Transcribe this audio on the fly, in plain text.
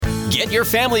Get your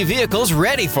family vehicles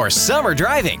ready for summer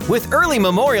driving with early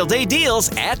Memorial Day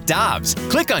deals at Dobbs.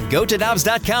 Click on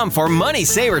GoToDobbs.com for money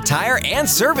saver tire and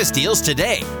service deals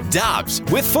today. Dobbs,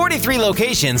 with 43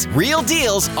 locations, real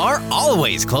deals are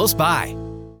always close by.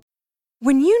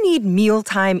 When you need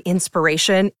mealtime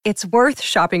inspiration, it's worth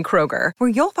shopping Kroger, where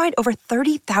you'll find over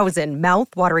 30,000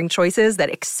 mouth-watering choices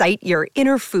that excite your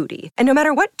inner foodie. And no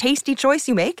matter what tasty choice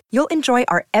you make, you'll enjoy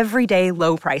our everyday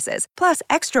low prices, plus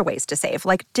extra ways to save,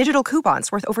 like digital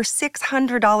coupons worth over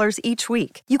 $600 each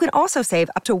week. You can also save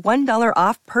up to $1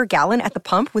 off per gallon at the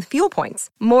pump with fuel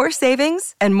points. More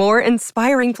savings and more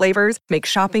inspiring flavors make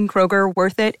shopping Kroger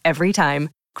worth it every time.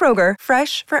 Kroger,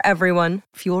 fresh for everyone.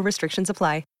 Fuel restrictions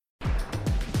apply.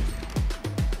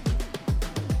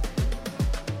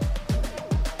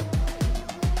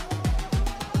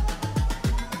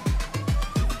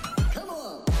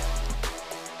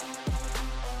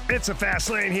 It's a fast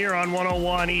lane here on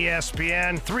 101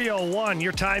 ESPN. 301,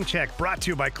 your time check, brought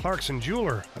to you by Clarkson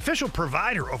Jeweler, official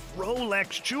provider of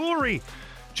Rolex jewelry.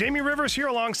 Jamie Rivers here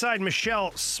alongside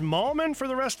Michelle Smallman for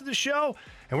the rest of the show.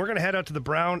 And we're going to head out to the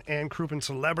Brown and Crouppen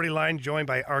Celebrity Line, joined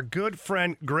by our good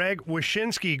friend Greg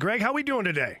Wyshynski. Greg, how we doing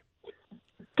today?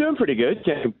 Doing pretty good.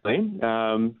 Can't complain.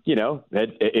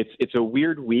 It's a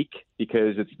weird week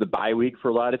because it's the bye week for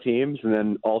a lot of teams, and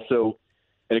then also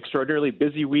an extraordinarily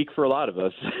busy week for a lot of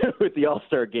us with the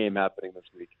All-Star game happening this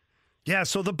week. Yeah,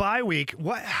 so the bye week,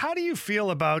 how do you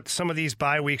feel about some of these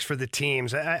bye weeks for the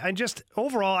teams? I just,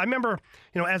 overall, I remember,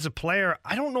 as a player,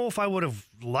 I don't know if I would have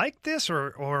liked this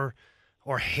or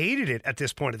hated it at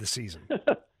this point of the season.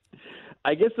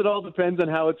 I guess it all depends on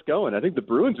how it's going. I think the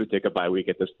Bruins would take a bye week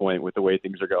at this point with the way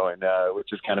things are going,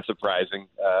 which is kind of surprising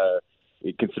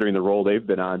considering the role they've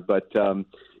been on. But,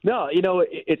 no,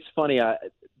 it's funny.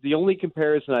 The only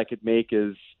comparison I could make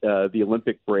is the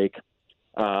Olympic break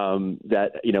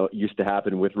that used to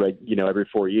happen with every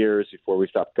 4 years before we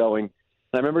stopped going. And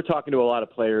I remember talking to a lot of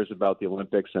players about the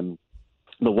Olympics and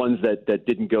the ones that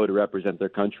didn't go to represent their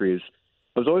countries.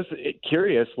 I was always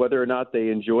curious whether or not they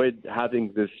enjoyed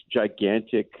having this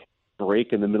gigantic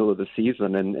break in the middle of the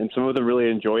season, and some of them really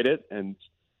enjoyed it and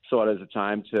saw it as a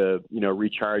time to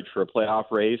recharge for a playoff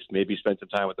race, maybe spend some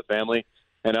time with the family,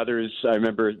 and others I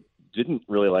remember didn't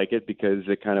really like it because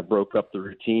it kind of broke up the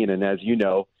routine. And as you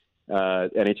know,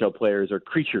 NHL players are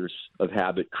creatures of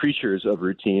habit, creatures of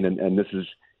routine. And this is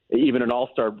even an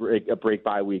all-star break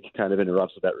bye week kind of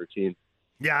interrupts with that routine.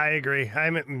 Yeah, I agree.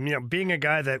 I'm, being a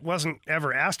guy that wasn't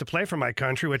ever asked to play for my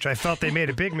country, which I felt they made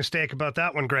a big mistake about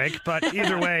that one, Greg. But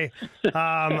either way,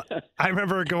 I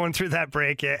remember going through that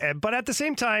break. But at the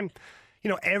same time,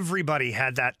 everybody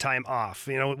had that time off,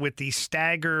 with the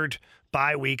staggered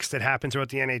bye weeks that happen throughout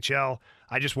the NHL.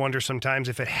 I just wonder sometimes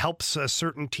if it helps a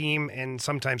certain team and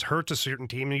sometimes hurts a certain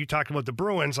team. And you talked about the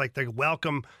Bruins, like they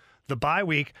welcome the bye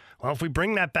week. Well, if we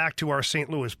bring that back to our St.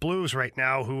 Louis Blues right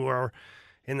now, who are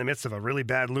in the midst of a really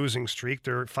bad losing streak.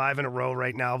 They're 5 in a row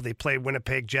right now. They play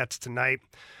Winnipeg Jets tonight.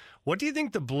 What do you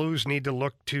think the Blues need to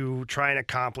look to try and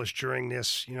accomplish during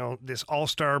this, this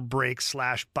all-star break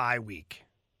 / bye week?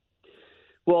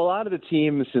 Well, a lot of the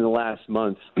teams in the last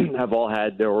month have all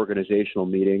had their organizational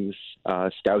meetings.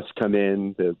 Scouts come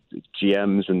in, the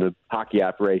GMs and the hockey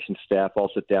operations staff all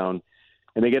sit down,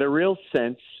 and they get a real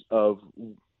sense of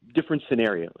different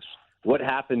scenarios. What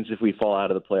happens if we fall out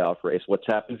of the playoff race? What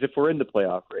happens if we're in the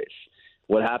playoff race?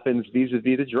 What happens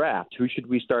vis-a-vis the draft? Who should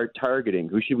we start targeting?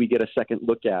 Who should we get a second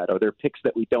look at? Are there picks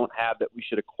that we don't have that we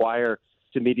should acquire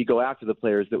to maybe go after the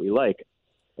players that we like?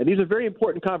 And these are very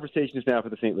important conversations now for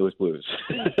the St. Louis Blues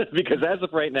because as of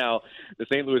right now, the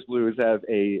St. Louis Blues have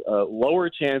a lower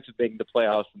chance of making the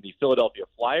playoffs than the Philadelphia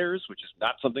Flyers, which is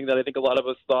not something that I think a lot of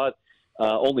us thought,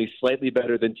 only slightly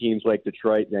better than teams like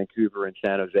Detroit, Vancouver, and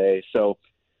San Jose. So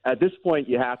at this point,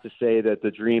 you have to say that the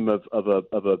dream of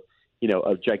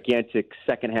a gigantic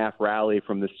second half rally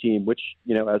from this team, which,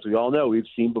 as we all know, we've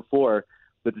seen before,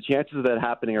 but the chances of that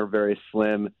happening are very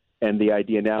slim. And the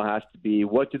idea now has to be,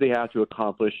 what do they have to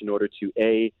accomplish in order to,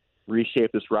 A,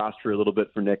 reshape this roster a little bit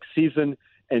for next season,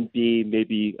 and B,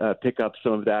 maybe pick up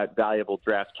some of that valuable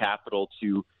draft capital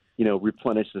to,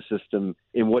 replenish the system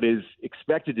in what is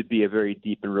expected to be a very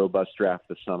deep and robust draft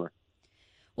this summer.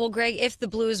 Well, Greg, if the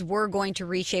Blues were going to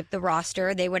reshape the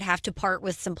roster, they would have to part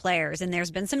with some players. And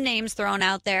there's been some names thrown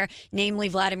out there, namely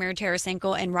Vladimir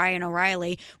Tarasenko and Ryan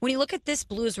O'Reilly. When you look at this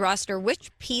Blues roster,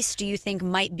 which piece do you think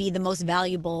might be the most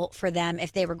valuable for them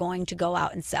if they were going to go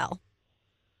out and sell?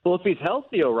 Well, if he's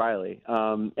healthy, O'Reilly.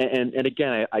 And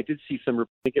again, I did see I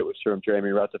think it was from Jeremy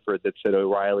Rutherford that said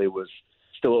O'Reilly was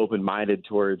still open-minded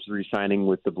towards re-signing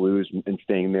with the Blues and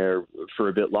staying there for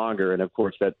a bit longer. And, of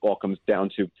course, that all comes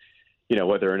down to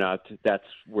whether or not that's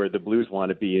where the Blues want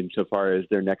to be insofar as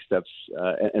their next steps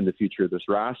and the future of this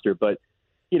roster. But,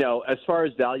 as far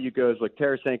as value goes, look,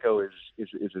 Tarasenko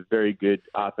is a very good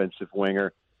offensive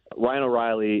winger. Ryan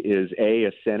O'Reilly is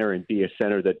a center, and B, a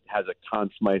center that has a Conn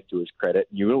Smythe to his credit.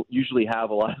 You don't usually have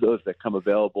a lot of those that come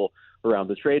available around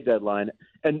the trade deadline.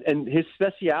 And his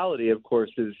speciality, of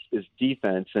course, is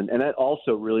defense. And that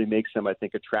also really makes him, I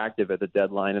think, attractive at the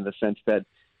deadline in the sense that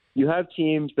you have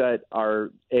teams that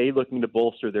are, A, looking to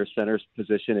bolster their center's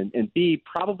position, and B,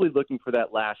 probably looking for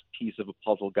that last piece of a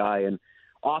puzzle guy. And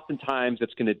oftentimes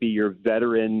it's going to be your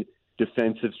veteran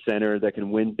defensive center that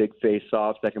can win big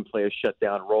face-offs, that can play a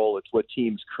shutdown role. It's what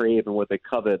teams crave and what they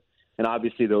covet. And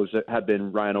obviously those have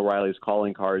been Ryan O'Reilly's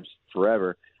calling cards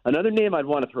forever. Another name I'd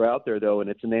want to throw out there, though, and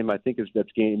it's a name I think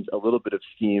that's gained a little bit of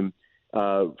steam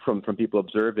from people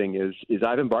observing, is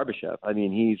Ivan Barbashev. I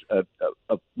mean, he's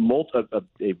a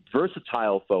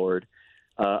versatile forward,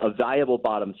 a valuable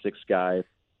bottom six guy,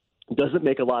 doesn't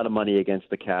make a lot of money against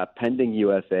the cap, pending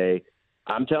UFA.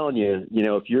 I'm telling you,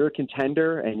 if you're a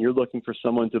contender and you're looking for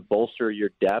someone to bolster your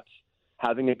depth,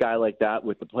 having a guy like that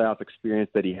with the playoff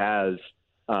experience that he has,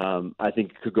 I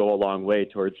think could go a long way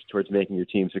towards making your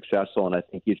team successful. And I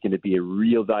think he's going to be a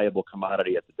real valuable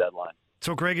commodity at the deadline.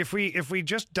 So, Greg, if we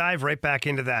just dive right back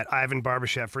into that Ivan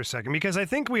Barbashev for a second, because I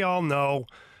think we all know,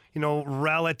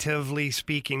 relatively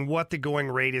speaking, what the going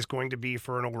rate is going to be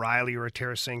for an O'Reilly or a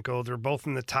Tarasenko. They're both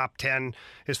in the top 10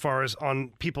 as far as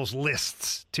on people's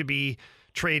lists to be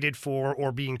traded for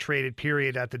or being traded,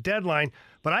 period, at the deadline.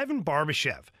 But Ivan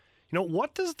Barbashev,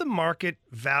 what does the market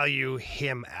value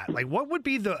him at? Like, what would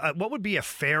be a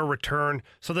fair return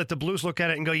so that the Blues look at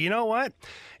it and go, you know what?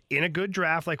 In a good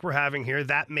draft like we're having here,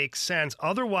 that makes sense.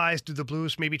 Otherwise, do the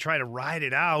Blues maybe try to ride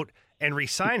it out and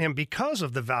re-sign him because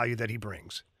of the value that he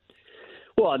brings?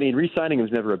 Well, I mean, re-signing him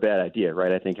is never a bad idea,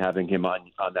 right? I think having him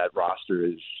on that roster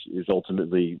is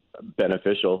ultimately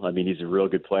beneficial. I mean, he's a real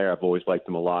good player. I've always liked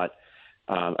him a lot.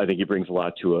 I think he brings a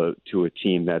lot to a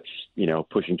team that's,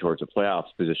 pushing towards a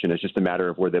playoffs position. It's just a matter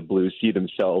of where the Blues see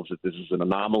themselves, if this is an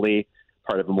anomaly,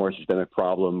 part of a more systemic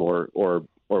problem, or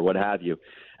what have you.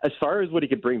 As far as what he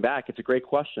could bring back, it's a great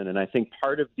question. And I think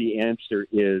part of the answer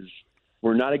is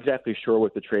we're not exactly sure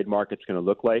what the trade market's going to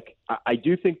look like. I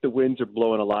do think the winds are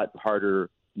blowing a lot harder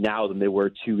now than they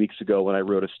were 2 weeks ago when I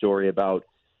wrote a story about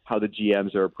how the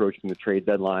GMs are approaching the trade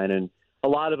deadline. And a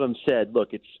lot of them said, look,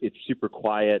 it's super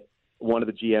quiet. One of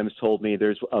the GMs told me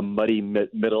there's a muddy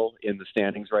middle in the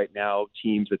standings right now,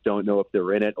 teams that don't know if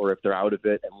they're in it or if they're out of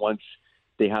it. And once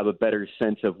they have a better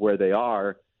sense of where they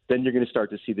are, then you're going to start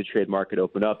to see the trade market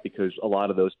open up because a lot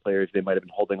of those players they might have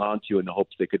been holding on to in the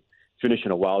hopes they could finish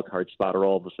in a wild card spot are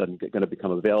all of a sudden going to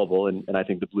become available. And I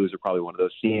think the Blues are probably one of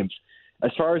those teams.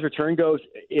 As far as return goes,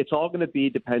 it's all going to be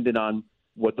dependent on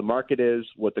what the market is,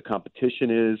 what the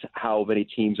competition is, how many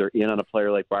teams are in on a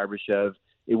player like Barbashev.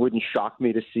 It wouldn't shock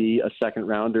me to see a second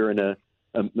rounder and a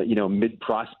mid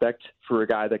prospect for a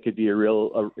guy that could be is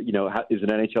an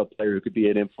NHL player who could be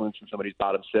an influence in somebody's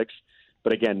bottom six.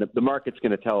 But again, the market's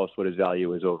going to tell us what his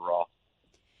value is overall.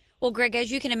 Well, Greg, as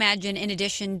you can imagine, in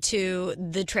addition to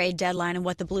the trade deadline and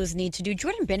what the Blues need to do,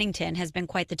 Jordan Binnington has been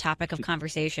quite the topic of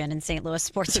conversation in St. Louis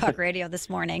Sports Talk Radio this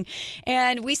morning.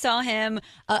 And we saw him,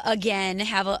 again,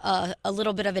 have a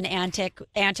little bit of an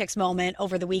antics moment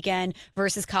over the weekend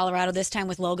versus Colorado, this time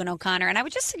with Logan O'Connor. And I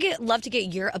would just love to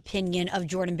get your opinion of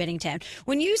Jordan Binnington.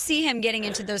 When you see him getting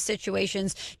into those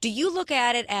situations, do you look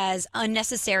at it as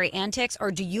unnecessary antics,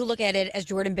 or do you look at it as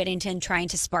Jordan Binnington trying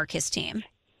to spark his team?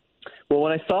 Well,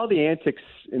 when I saw the antics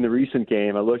in the recent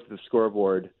game, I looked at the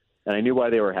scoreboard and I knew why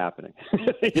they were happening.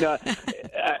 They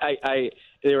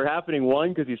were happening,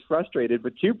 one, because he's frustrated,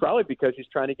 but two, probably because he's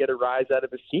trying to get a rise out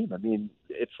of his team. I mean,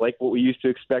 it's like what we used to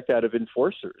expect out of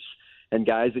enforcers and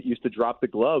guys that used to drop the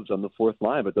gloves on the fourth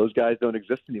line, but those guys don't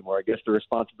exist anymore. I guess the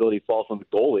responsibility falls on the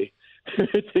goalie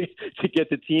to get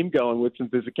the team going with some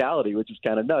physicality, which is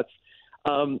kind of nuts.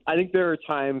 I think there are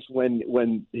times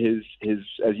when his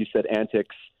as you said,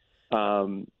 antics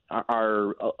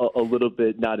are a little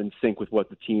bit not in sync with what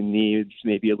the team needs,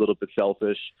 maybe a little bit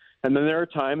selfish. And then there are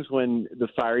times when the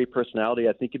fiery personality,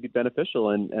 I think, could be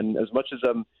beneficial. And as much as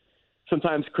I'm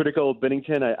sometimes critical of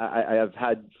Binnington, I have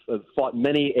fought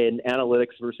many an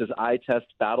analytics versus eye test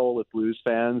battle with Blues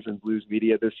fans and Blues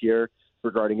media this year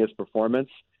regarding his performance.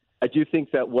 I do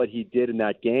think that what he did in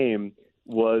that game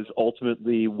was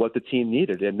ultimately what the team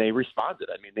needed, and they responded.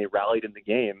 I mean, they rallied in the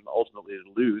game. Ultimately,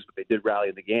 they lose, but they did rally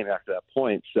in the game after that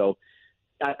point. So,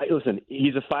 listen,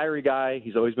 he's a fiery guy.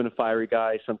 He's always been a fiery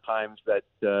guy. Sometimes that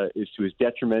is to his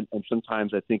detriment, and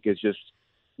sometimes I think is just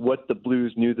what the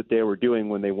Blues knew that they were doing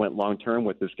when they went long-term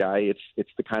with this guy. It's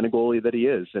the kind of goalie that he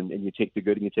is, and you take the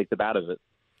good and you take the bad of it.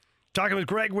 Talking with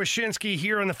Greg Wyshynski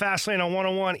here on the Fast Lane on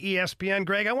 101 ESPN.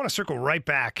 Greg, I want to circle right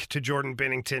back to Jordan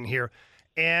Binnington here.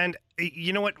 And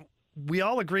you know what? We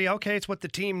all agree, okay, it's what the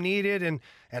team needed. And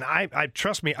I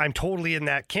trust me, I'm totally in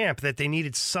that camp that they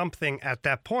needed something at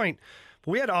that point.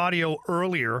 But we had audio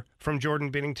earlier from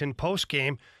Jordan Binnington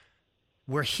post-game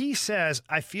where he says,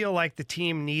 I feel like the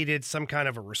team needed some kind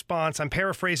of a response. I'm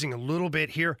paraphrasing a little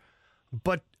bit here.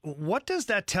 But what does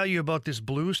that tell you about this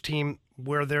Blues team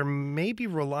where they're maybe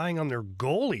relying on their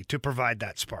goalie to provide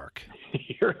that spark?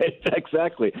 You're right,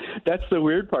 exactly. That's the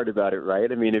weird part about it,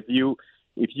 right? I mean, if you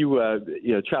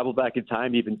travel back in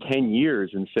time even 10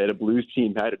 years and said a Blues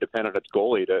team had to depend on its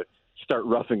goalie to start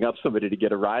roughing up somebody to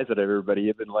get a rise out of everybody,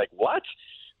 you've been like, what?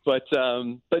 But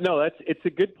no, it's a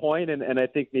good point, and I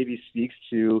think maybe speaks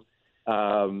to,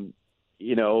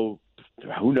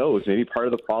 who knows? Maybe part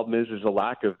of the problem is a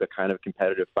lack of the kind of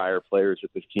competitive fire players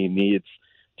that this team needs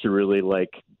to really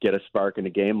get a spark in a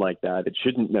game like that. It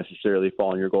shouldn't necessarily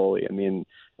fall on your goalie. I mean,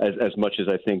 as much as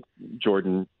I think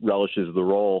Jordan relishes the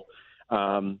role.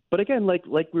 But again, like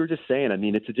we were just saying, I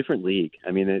mean, it's a different league.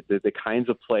 I mean, the kinds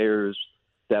of players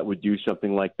that would do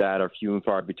something like that are few and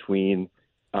far between.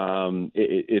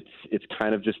 It's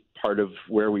kind of just part of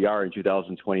where we are in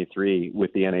 2023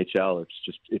 with the NHL.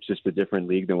 It's just a different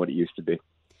league than what it used to be.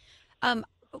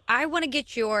 I want to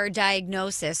get your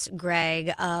diagnosis,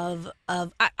 Greg, of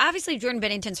obviously Jordan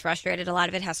Binnington's frustrated. A lot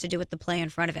of it has to do with the play in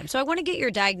front of him. So I want to get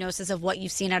your diagnosis of what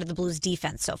you've seen out of the Blues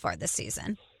defense so far this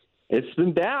season. It's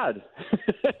been bad.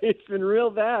 It's been real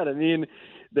bad. I mean,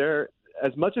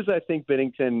 as much as I think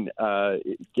Binnington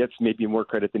gets maybe more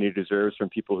credit than he deserves from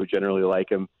people who generally like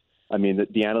him, I mean,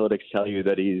 the analytics tell you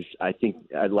that he's, I think,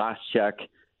 at last check,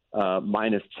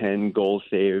 minus 10 goals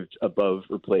saved above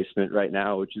replacement right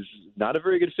now, which is not a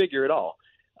very good figure at all.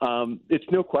 It's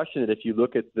no question that if you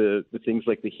look at the things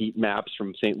like the heat maps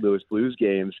from St. Louis Blues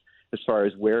games, as far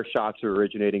as where shots are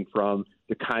originating from,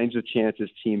 the kinds of chances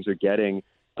teams are getting,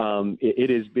 it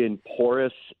has been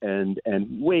porous and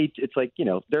wait. It's like,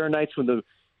 there are nights when the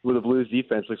Blues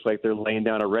defense looks like they're laying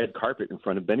down a red carpet in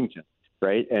front of Binnington,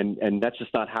 right? And that's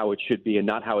just not how it should be and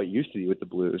not how it used to be with the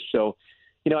Blues. So,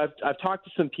 I've talked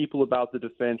to some people about the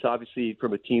defense. Obviously,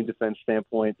 from a team defense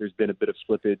standpoint, there's been a bit of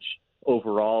slippage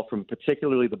overall from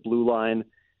particularly the blue line.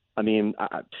 I mean,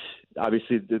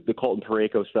 obviously the Colton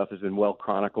Parayko stuff has been well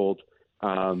chronicled,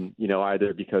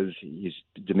 either because he's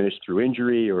diminished through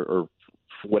injury or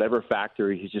for whatever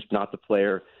factor, he's just not the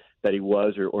player that he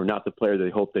was or not the player that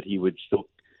he hoped that he would still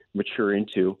mature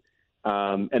into.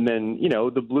 And then,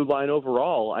 the blue line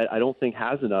overall, I don't think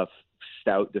has enough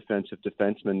stout defensive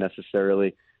defensemen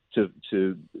necessarily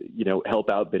to help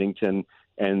out Binnington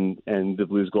and the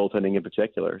Blues goaltending in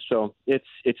particular. So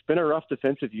it's been a rough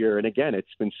defensive year. And again,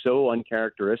 it's been so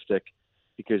uncharacteristic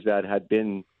because that had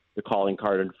been the calling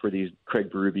card for these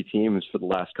Craig Berube teams for the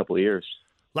last couple of years.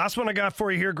 Last one I got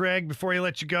for you here, Greg, before you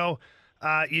let you go.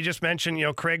 You just mentioned,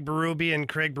 Craig Berube and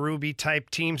Craig Berube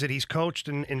type teams that he's coached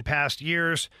in past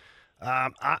years.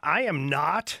 I am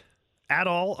not at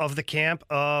all of the camp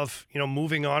of,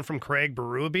 moving on from Craig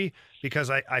Berube because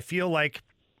I feel like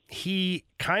he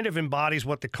kind of embodies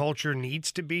what the culture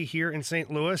needs to be here in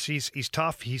St. Louis. He's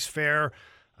tough. He's fair.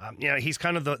 He's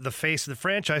kind of the face of the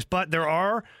franchise. But there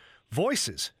are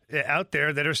voices out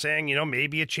there that are saying,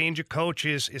 maybe a change of coach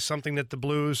is something that the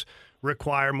Blues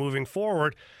require moving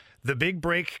forward. The big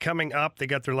break coming up, they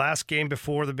got their last game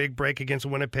before the big break against the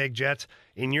Winnipeg Jets.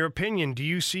 In your opinion, do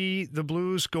you see the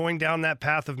Blues going down that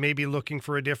path of maybe looking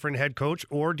for a different head coach,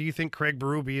 or do you think Craig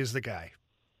Berube is the guy?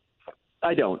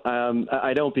 I don't.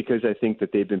 I don't because I think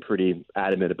that they've been pretty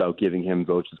adamant about giving him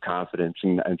votes of confidence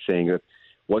and saying that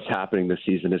what's happening this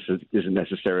season isn't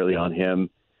necessarily on him.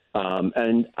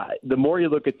 The more you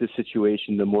look at this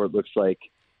situation, the more it looks like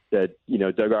that,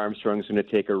 Doug Armstrong's going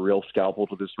to take a real scalpel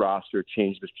to this roster,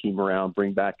 change this team around,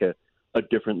 bring back a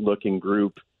different looking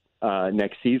group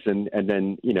next season, and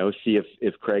then, see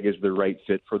if Craig is the right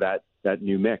fit for that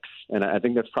new mix. And I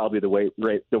think that's probably the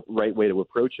right way to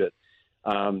approach it.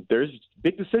 There's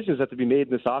big decisions that have to be made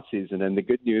in this offseason, and the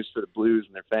good news for the Blues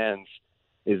and their fans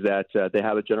is that they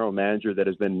have a general manager that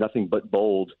has been nothing but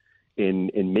bold in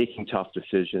making tough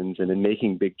decisions and in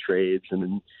making big trades and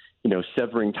in,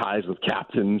 severing ties with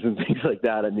captains and things like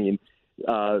that. I mean,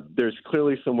 there's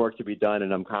clearly some work to be done,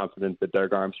 and I'm confident that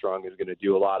Doug Armstrong is going to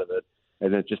do a lot of it.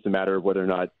 And it's just a matter of whether or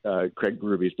not Craig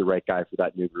Berube is the right guy for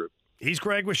that new group. He's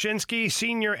Greg Wyshynski,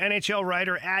 senior NHL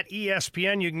writer at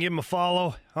ESPN. You can give him a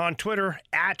follow on Twitter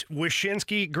at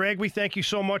Wyshynski. Greg, we thank you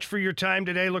so much for your time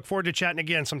today. Look forward to chatting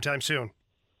again sometime soon.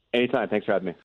 Anytime. Thanks for having me.